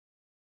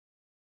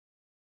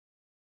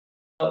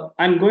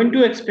I'm going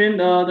to explain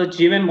the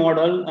GMM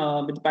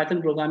model with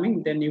Python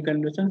programming. Then you can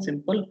understand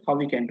simple how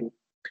we can do.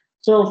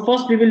 So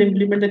first we will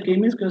implement the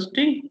k-means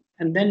clustering,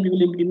 and then we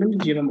will implement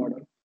the GMM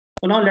model.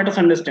 So now let us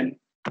understand.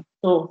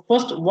 So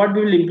first, what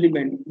we will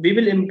implement? We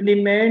will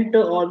implement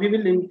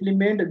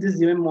this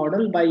GMM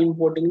model by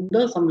importing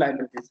the some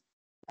libraries,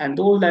 and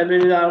those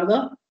libraries are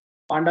the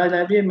Pandas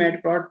library,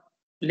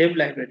 Matplotlib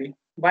library.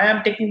 Why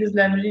I'm taking this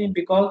library?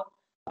 Because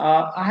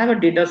I have a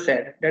data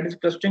set that is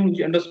clustering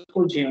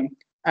underscore GM,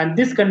 and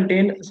this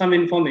contains some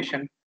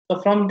information.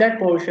 So from that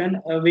portion,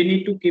 we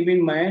need to keep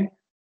in mind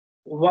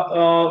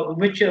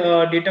which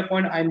data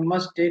point I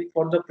must take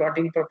for the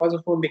plotting purpose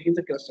for making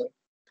the cluster.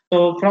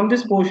 So from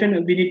this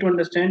portion, we need to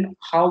understand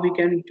how we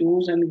can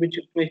choose and which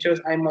features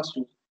I must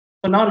use.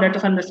 So now let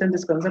us understand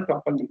this concept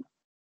properly.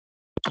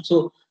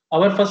 So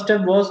our first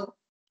step was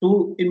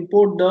to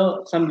import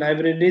the some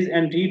libraries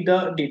and read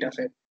the data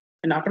set.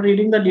 And after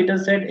reading the data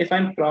set, if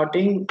I'm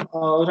plotting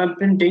or I'm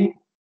printing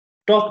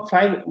top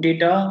 5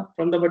 data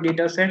from the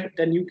data set,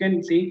 then you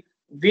can see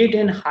weight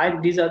and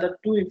height. These are the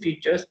two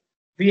features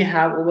we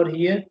have over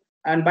here.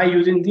 And by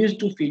using these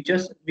two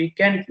features, we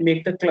can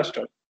make the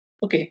cluster.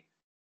 Okay.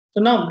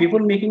 So now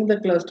before making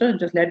the cluster,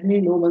 just let me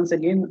know once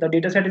again, the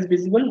data set is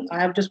visible. I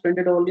have just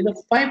printed only the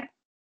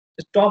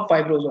top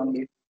 5 rows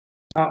only.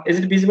 Is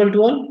it visible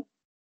to all?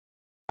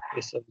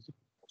 Yes, sir.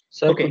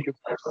 Sir, Okay. could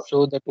you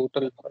show the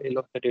total file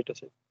of the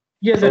dataset?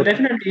 Yes, Total.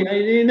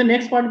 definitely. In the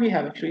next part we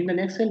have actually in the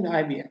next cell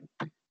I we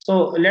have.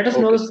 So let us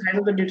know Okay, the sir. size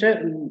of the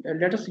data.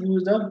 Let us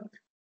use the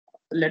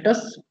let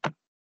us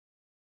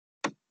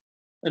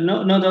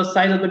know the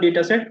size of the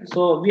data set.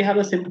 So we have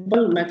a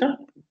simple method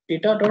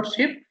data dot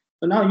shape.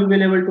 So now you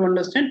will able to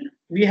understand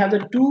we have the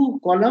 2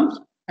 columns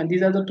and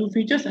these are the 2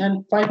 features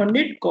and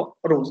 500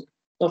 rows.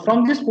 So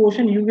from this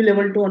portion you will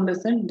able to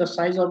understand the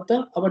size of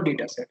the our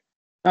data set.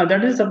 Now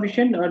that is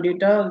sufficient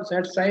data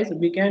set size.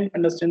 We can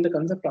understand the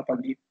concept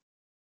properly.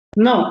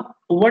 Now,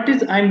 what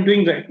is I'm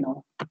doing right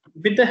now?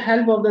 With the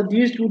help of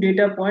these two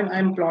data point,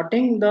 I'm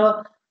plotting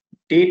the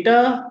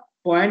data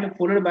point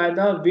followed by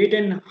the weight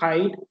and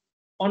height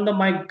on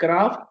my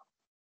graph,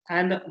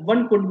 and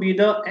one could be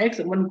the x,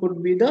 one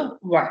could be the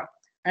y.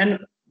 And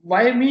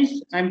y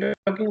means I'm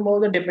talking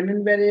about the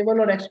dependent variable,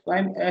 or x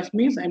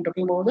means I'm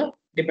talking about the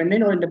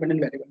dependent or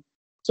independent variable.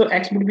 So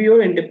x would be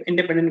your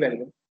independent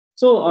variable.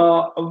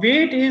 So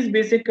weight is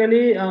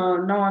basically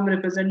now I'm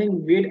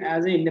representing weight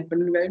as an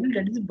independent variable,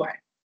 that is y.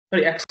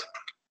 Sorry, x.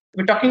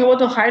 We're talking about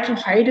the height. So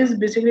height is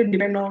basically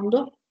depend on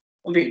the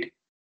weight.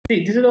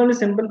 See, this is only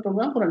simple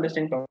program for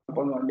understanding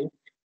problem only.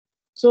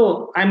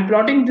 So I'm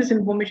plotting this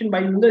information by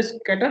using the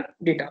scatter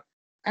data.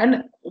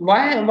 And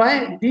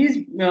why these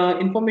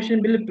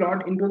information will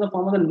plot into the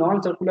form of the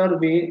non-circular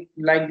way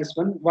like this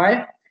one?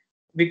 Why?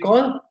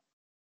 Because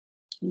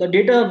the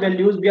data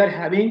values we are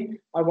having,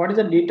 or what is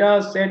the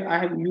data set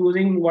I am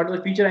using, what is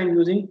the feature I'm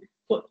using.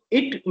 So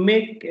it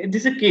make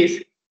this a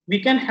case. We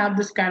can have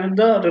this kind of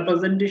the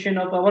representation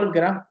of our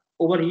graph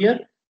over here.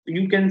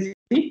 You can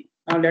see.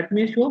 Let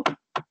me show.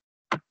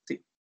 See.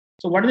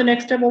 So what is the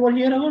next step over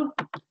here? Our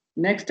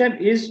next step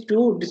is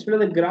to display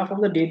the graph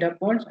of the data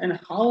points and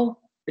how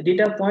the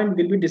data point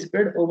will be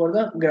displayed over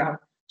the graph.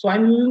 So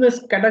I'm using the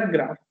scatter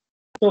graph.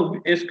 So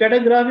a scatter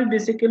graph is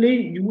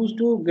basically used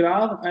to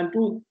graph and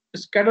to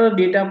scatter the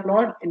data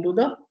plot into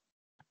the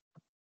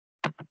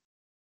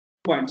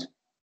points.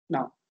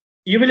 Now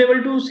you will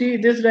able to see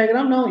this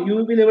diagram. Now you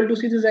will be able to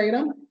see this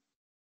diagram.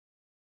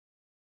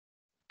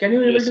 Can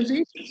you able Yes, to sir.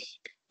 see? Yes,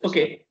 sir.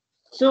 Okay.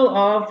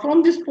 So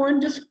from this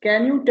point, just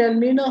can you tell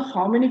me now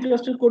how many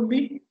clusters could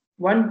be?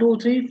 One, two,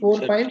 three, four,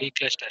 Sir, five. 3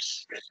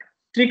 clusters.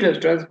 3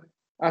 clusters.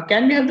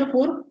 Can we have the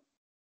 4?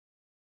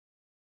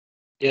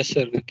 Yes,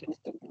 sir, we can.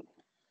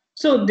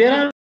 So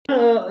there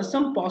are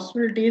some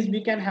possibilities.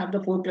 We can have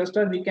the 4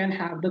 cluster, we can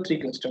have the 3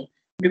 cluster,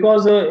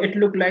 because it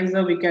look like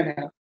we can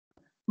have.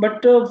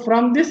 But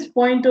from this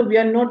point, we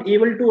are not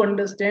able to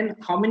understand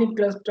how many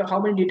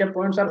data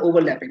points are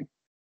overlapping.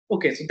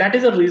 Okay, so that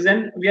is the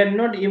reason we are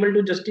not able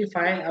to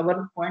justify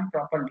our point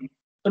properly.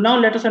 So now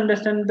let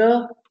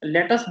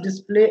us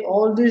display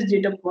all these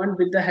data points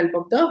with the help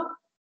of the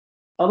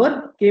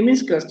our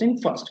k-means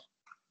clustering first.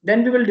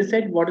 Then we will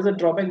decide what is the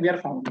drawback we are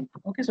finding.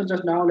 Okay, so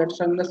just now let's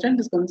understand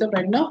this concept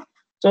right now.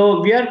 So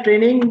we are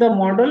training the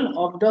model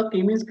of the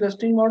k-means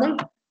clustering model.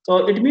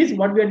 So it means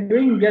what we are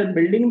doing, we are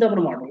building the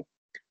model.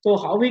 So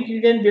how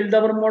we can build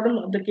our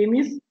model of the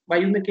k-means by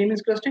using the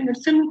k-means clustering?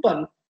 It's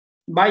simple.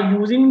 By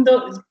using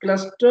the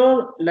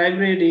cluster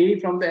library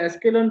from the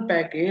sklearn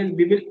package,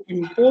 we will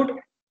import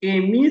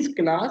k-means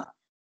class,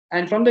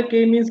 and from the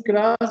k-means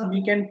class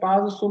we can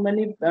pass so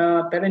many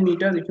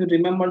parameters. If you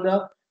remember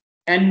the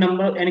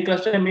n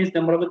cluster means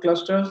number of the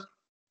clusters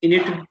in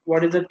it,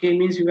 what is the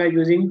k-means you are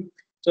using.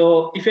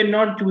 So if you're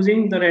not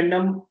choosing the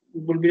random,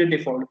 will be the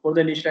default for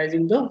the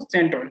initializing the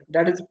central.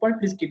 That is the point,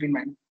 please keep in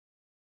mind.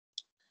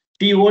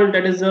 T-volt,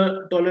 that is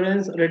the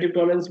tolerance, relative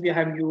tolerance we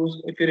have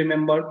used, if you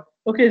remember.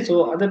 Okay,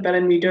 so other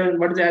parameter,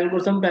 what is the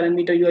algorithm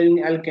parameter you are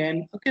using,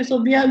 alcan. Okay,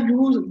 so we have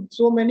used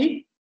so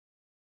many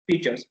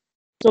features.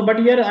 So, but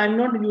here I'm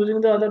not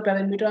using the other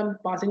parameter. I'm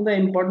passing the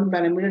important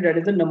parameter, that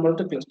is the number of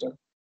the cluster.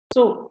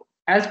 So,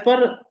 as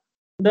per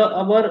the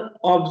our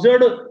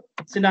observed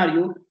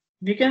scenario,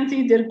 we can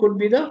see there could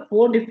be the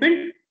 4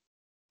 different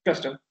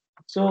cluster.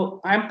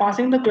 So I'm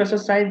passing the cluster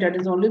size, that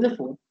is only the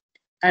 4,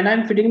 and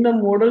I'm fitting the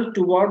model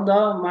toward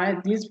my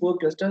these 4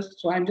 clusters.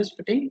 So I'm just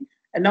fitting,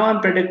 and now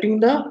I'm predicting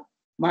the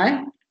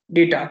my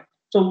data.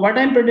 So what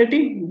I'm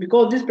predicting,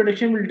 because this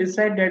prediction will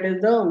decide that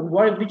is the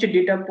which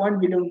data point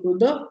belong to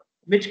the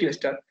which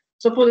cluster.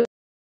 So for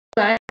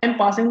I am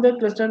passing the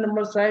cluster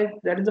number size,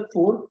 that is the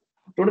 4,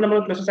 total number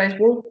of cluster size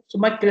 4. So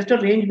my cluster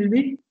range will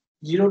be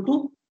 0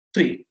 to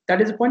 3.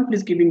 That is the point,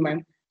 please keep in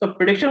mind. So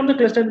prediction of the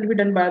cluster will be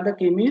done by the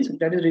k-means,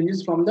 that is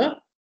ranges from the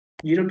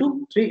 0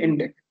 to 3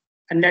 index.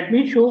 And let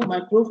me show my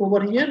proof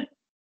over here.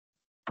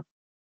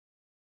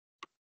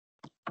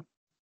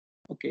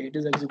 Okay, it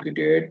is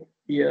executed.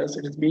 Yes,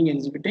 it is being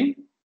executing.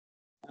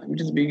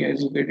 It is being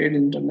executed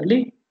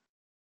internally.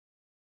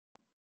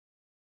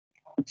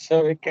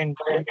 So we can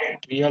take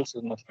 3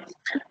 also. No?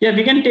 Yeah,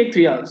 we can take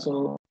 3 hours.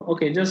 So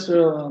okay, just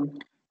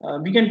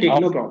we can take,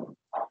 no problem.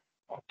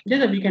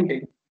 Yes, we can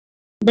take.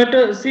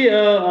 But see,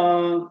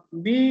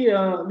 we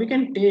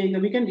can take,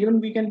 we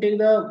can take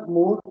the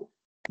more,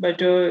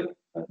 but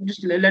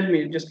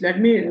let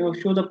me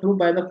show the proof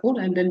by the 4,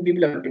 and then we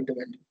will update the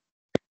value.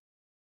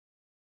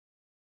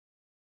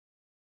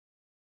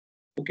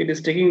 Okay, it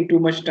is taking too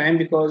much time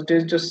because it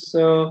is just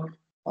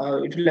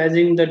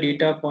utilizing the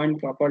data point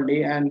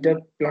properly, and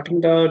they're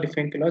plotting the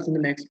different colors in the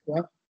next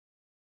graph.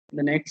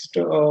 The next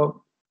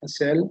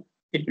cell,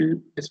 it will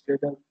display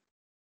the.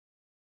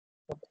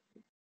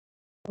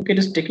 Okay, it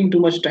is taking too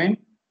much time.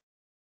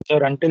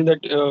 Sir, until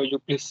that, you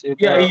please say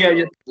Yeah, the.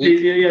 yeah,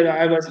 please, yeah,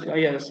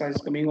 yes, I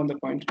was coming on the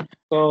point.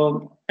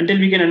 So until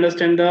we can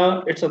understand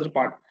the its other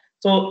part.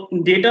 So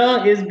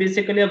data is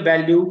basically a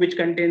value which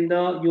contain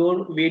the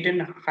your weight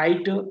and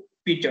height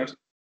features.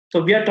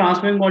 So we are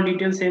transferring all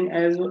details same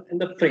as in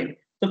the frame.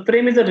 So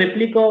frame is a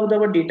replica of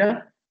our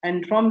data,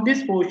 and from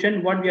this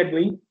portion, what we are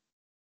doing,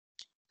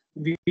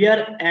 we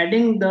are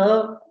adding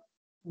the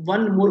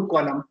one more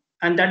column,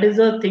 and that is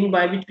the thing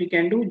by which we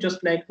can do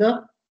just like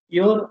the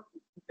your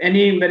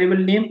any variable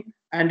name,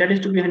 and that is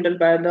to be handled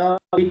by the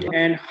weight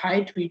and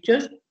height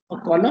features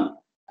of column,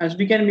 as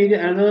we can make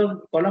another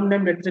column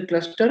name, that is a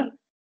cluster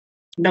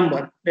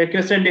number, the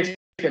cluster index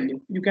value.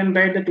 You can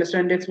write the cluster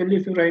index value.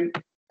 If you write,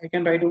 I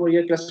can write over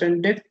here cluster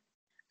index,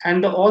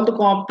 and all the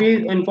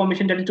copy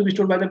information that is to be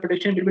stored by the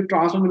prediction will be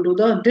transformed into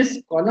the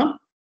this column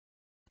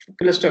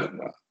cluster,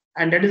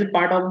 and that is a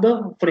part of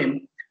the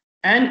frame.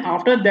 And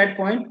after that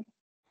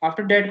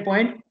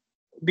point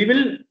we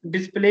will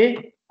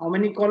display how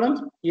many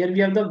columns. Here we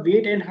have the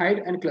weight and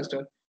height and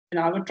cluster, and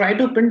I will try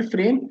to print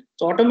frame.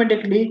 So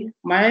automatically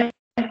my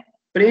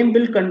frame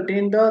will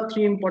contain the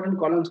 3 important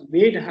columns: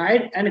 weight,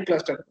 height, and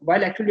cluster,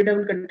 while actual data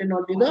will contain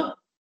only the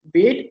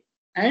weight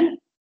and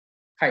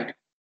height.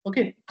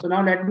 Okay, so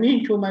now let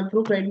me show my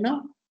proof right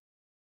now.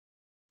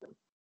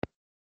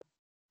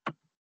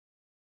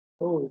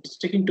 Oh, it's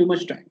taking too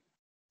much time.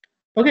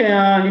 Okay,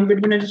 in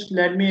between, just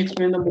let me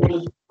explain the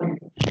model.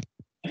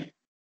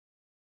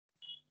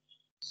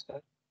 Sir,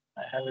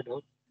 I have a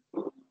doubt.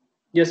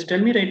 Just tell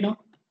me right now.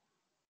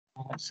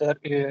 Sir,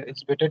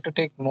 it's better to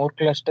take more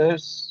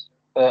clusters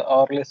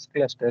or less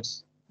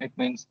clusters. It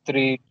means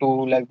 3,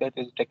 2, like that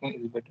is taking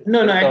is better.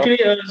 No, no, Like actually,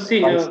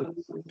 5,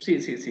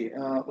 6. see.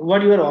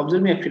 What you are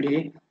observing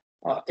actually,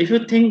 if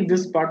you think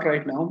this part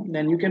right now,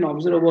 then you can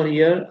observe over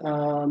here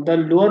the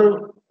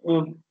lower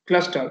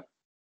cluster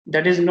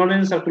that is not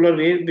in a circular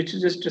way, which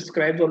is just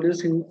describes only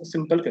a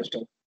simple cluster.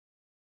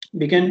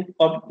 We can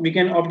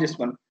opt this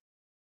one.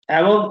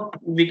 Above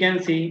we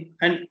can see,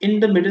 and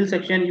in the middle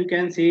section you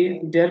can see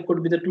there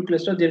could be the 2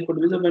 clusters, there could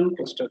be the 1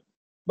 cluster,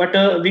 but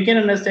we can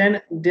understand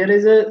there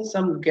is a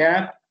some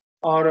gap,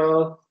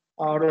 or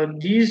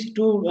these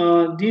two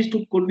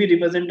could be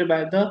represented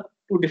by the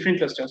 2 different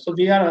clusters. So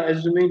we are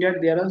assuming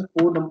that there are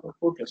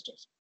 4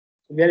 clusters.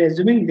 We are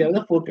assuming there are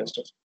the 4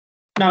 clusters.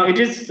 Now it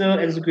is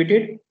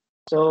executed.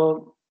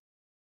 So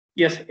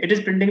yes, it is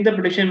printing the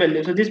prediction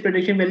value. So this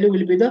prediction value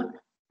will be the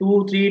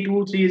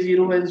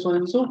 23230 and so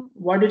on. So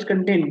what is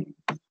contained?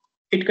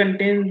 It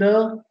contains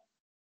the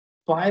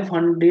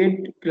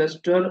 500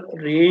 cluster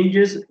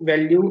ranges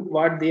value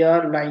what they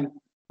are lying,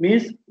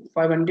 means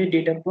 500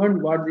 data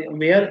point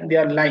where they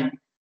are lying.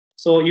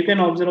 So you can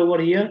observe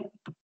over here.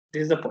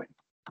 This is the point.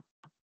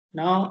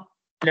 Now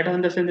let us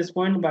understand this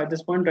point. By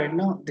this point right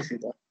now, this is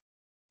the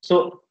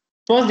so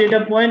first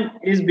data point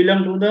is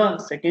belong to the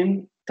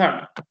second,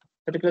 third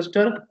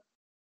cluster.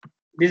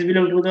 This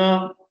belong to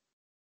the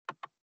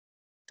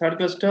third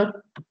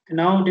cluster.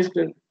 Now this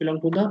belong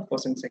to the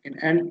first and second,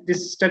 and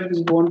this step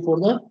is going for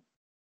the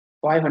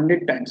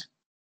 500 times.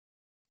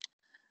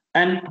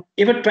 And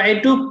if I try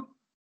to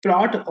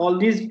plot all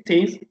these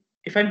things,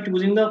 if I'm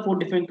choosing the 4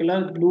 different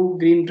colors, blue,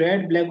 green,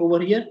 red, black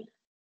over here,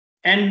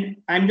 and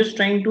I'm just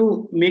trying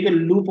to make a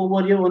loop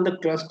over here on the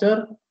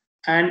cluster,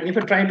 and if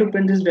I try to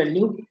print this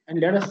value, and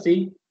let us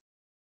see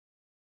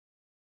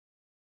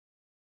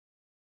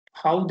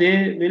how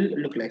they will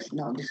look like.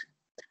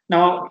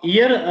 Now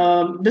here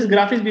this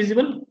graph is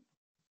visible.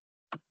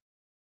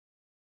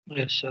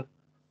 Yes, sir.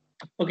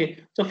 Okay,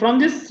 so from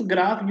this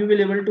graph you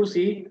will able to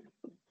see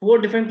four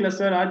different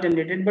clusters are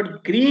generated,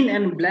 but green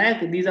and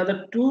black, these are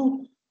the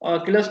two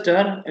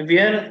cluster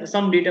where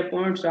some data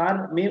points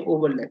are may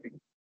overlapping.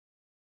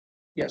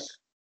 Yes.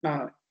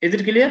 Now is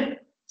it clear?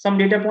 Some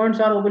data points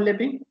are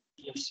overlapping.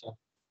 Yes, sir.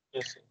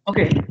 Yes, sir.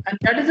 Okay, and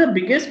that is the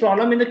biggest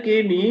problem in the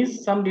K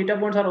means some data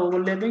points are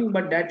overlapping,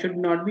 but that should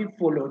not be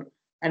followed.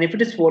 And if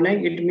it is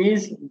following, it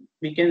means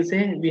we can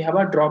say we have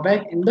a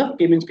drawback in the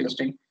K means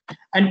clustering.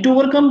 And to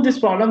overcome this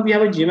problem, we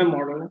have a GMM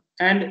model.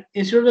 And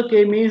instead of the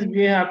K means,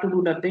 we have to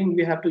do nothing.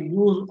 We have to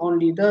use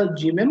only the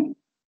GMM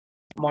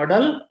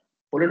model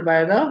followed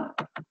by the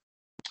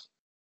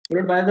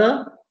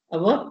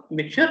our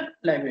mixture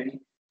library.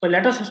 So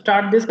let us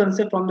start this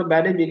concept from the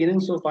very beginning.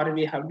 So far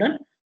we have done.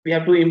 We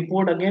have to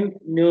import again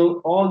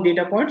new all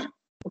data points.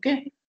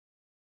 Okay,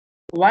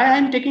 why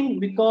I'm taking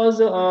because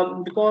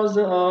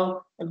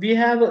we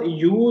have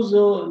used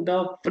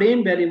the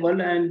frame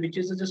variable and which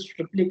is just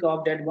replica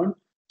of that one.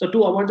 So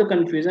to avoid the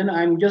confusion,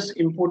 I'm just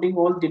importing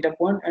all data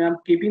point and I'm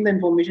keeping the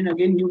information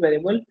again new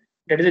variable,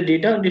 that is a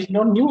data. It is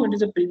not new, it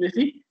is a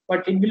previously,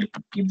 but it will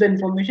keep the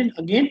information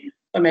again.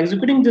 I'm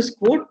executing this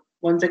code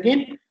once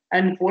again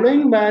and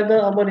following by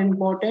the our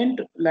important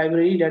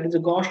library, that is a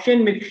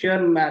Gaussian mixture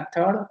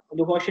method,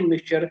 the Gaussian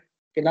mixture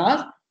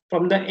class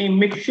from the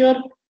mixture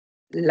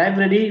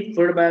library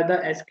followed by the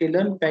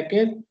sklearn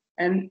package.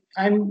 And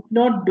I'm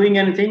not doing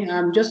anything,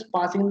 I'm just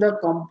passing the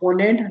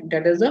component,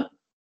 that is a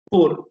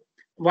 4.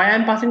 Why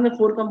I'm passing the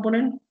 4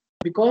 component?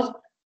 Because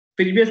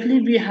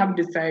previously we have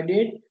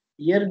decided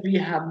here we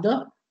have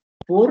the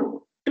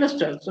 4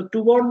 clusters. So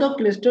toward the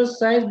cluster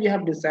size we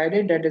have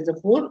decided that is a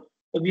 4.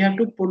 So we have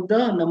to put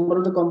the number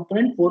of the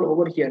component 4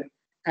 over here.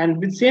 And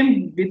with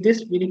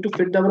this we need to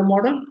fit our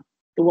model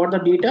toward the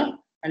data.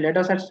 And let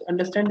us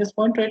understand this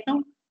point right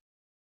now.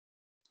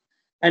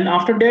 And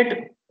after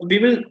that we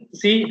will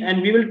see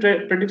and we will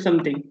predict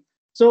something.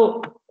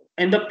 So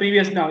in the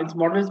previous, now its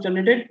model is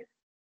generated.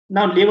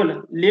 Now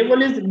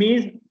label is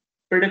means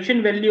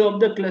prediction value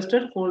of the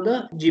cluster for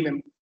the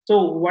GMM.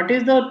 So what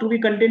is the to be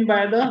contained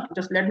by the,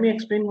 just let me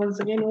explain once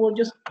again over.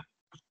 Just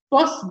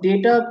first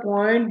data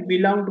point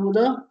belong to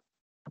the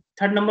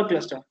third number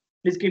cluster,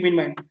 please keep in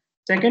mind.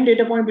 Second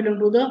data point belong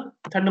to the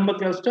third number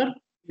cluster,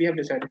 we have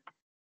decided.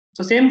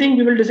 So same thing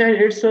we will decide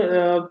its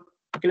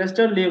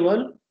cluster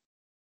label.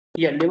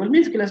 Yeah, label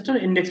means cluster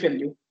index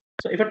value.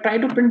 So if I try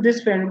to print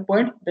this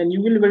point, then you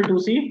will be able to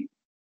see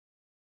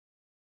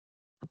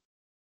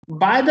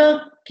by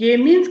the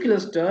k-means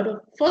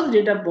cluster, first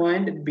data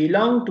point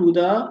belong to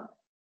the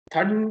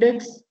third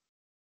index,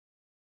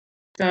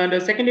 the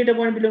second data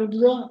point belong to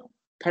the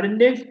third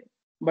index,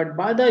 but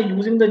by the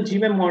using the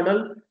GMM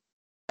model,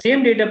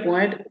 same data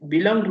point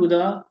belong to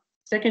the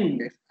second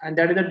index, and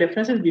that is the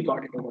differences we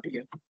got it over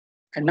here.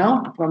 And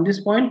now from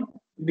this point,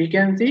 we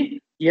can see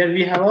here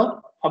we have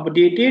a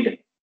updated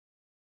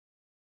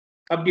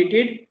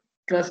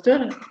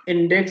cluster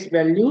index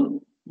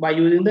value by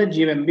using the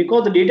GMM,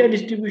 because the data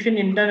distribution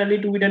internally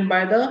to be done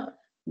by the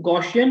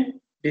Gaussian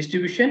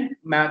distribution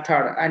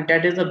method, and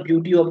that is the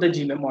beauty of the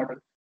GMM model.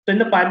 So in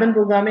the Python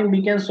programming,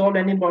 we can solve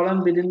any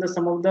problem within the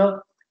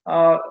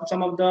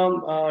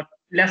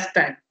less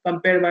time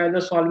compared by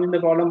the solving the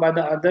problem by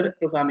the other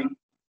programming.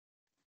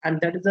 And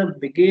that is the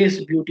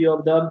biggest beauty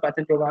of the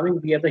Python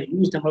programming. We have a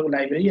huge number of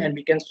library and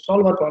we can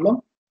solve a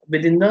problem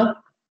within the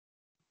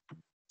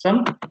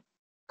some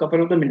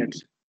couple of the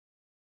minutes.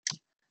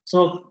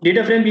 So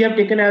data frame we have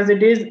taken as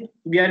it is.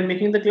 We are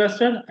making the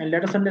cluster and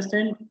let us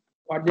understand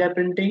what they are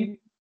printing.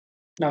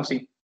 Now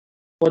see,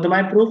 for the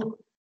my proof,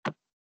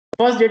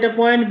 first data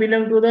point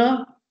belong to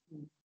the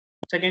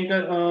second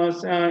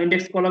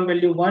index column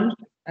value 1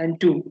 and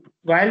 2.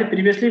 While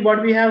previously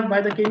what we have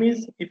by the k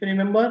means, if you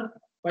remember,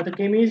 by the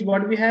k means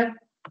what we have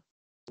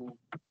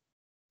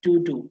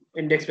 2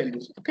 index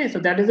values. Okay, so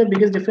that is the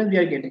biggest difference we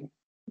are getting.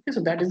 Okay,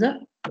 so that is the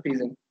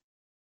reason.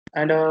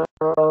 And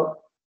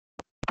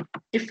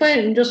if I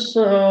am just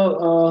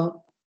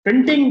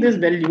printing these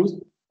values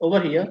over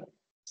here,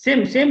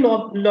 same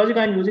logic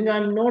I'm using.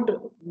 I'm not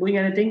doing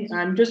anything.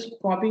 I'm just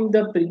copying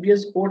the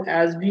previous code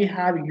as we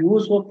have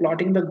used for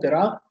plotting the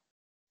graph.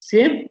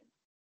 Same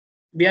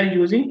we are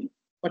using,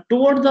 but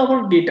towards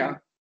our data.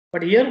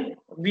 But here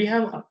we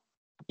have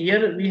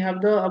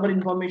the our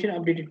information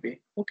updated way.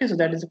 Okay, so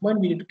that is the point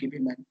we need to keep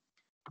in mind.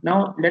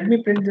 Now let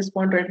me print this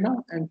point right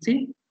now and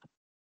see.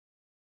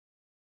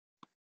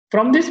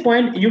 From this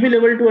point, you will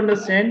able to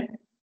understand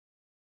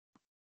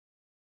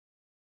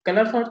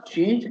colors are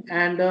changed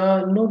and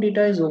no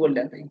data is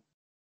overlapping.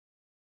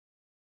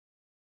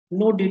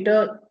 No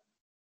data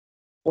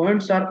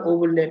points are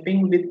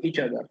overlapping with each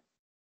other.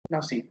 Now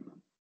see,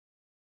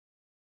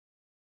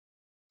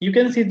 you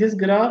can see this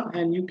graph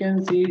and you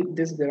can see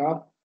this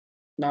graph.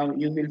 Now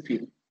you will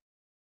feel.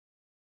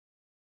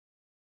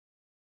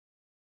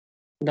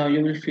 Now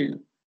you will feel.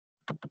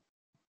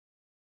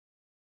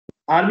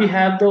 Are we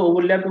have the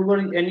overlap over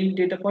any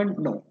data point?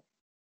 No.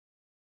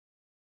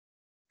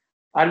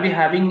 Are we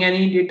having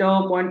any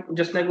data point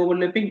just like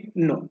overlapping?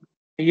 No.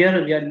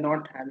 Here we are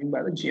not having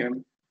by the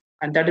GMM.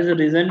 And that is the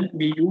reason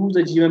we use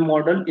the GMM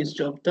model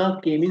instead of the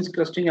k-means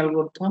clustering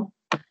algorithm.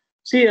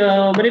 See,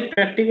 very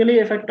practically,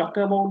 if I talk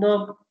about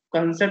the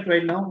concept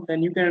right now,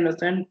 then you can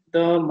understand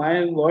the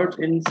my words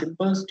in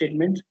simple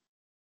statements.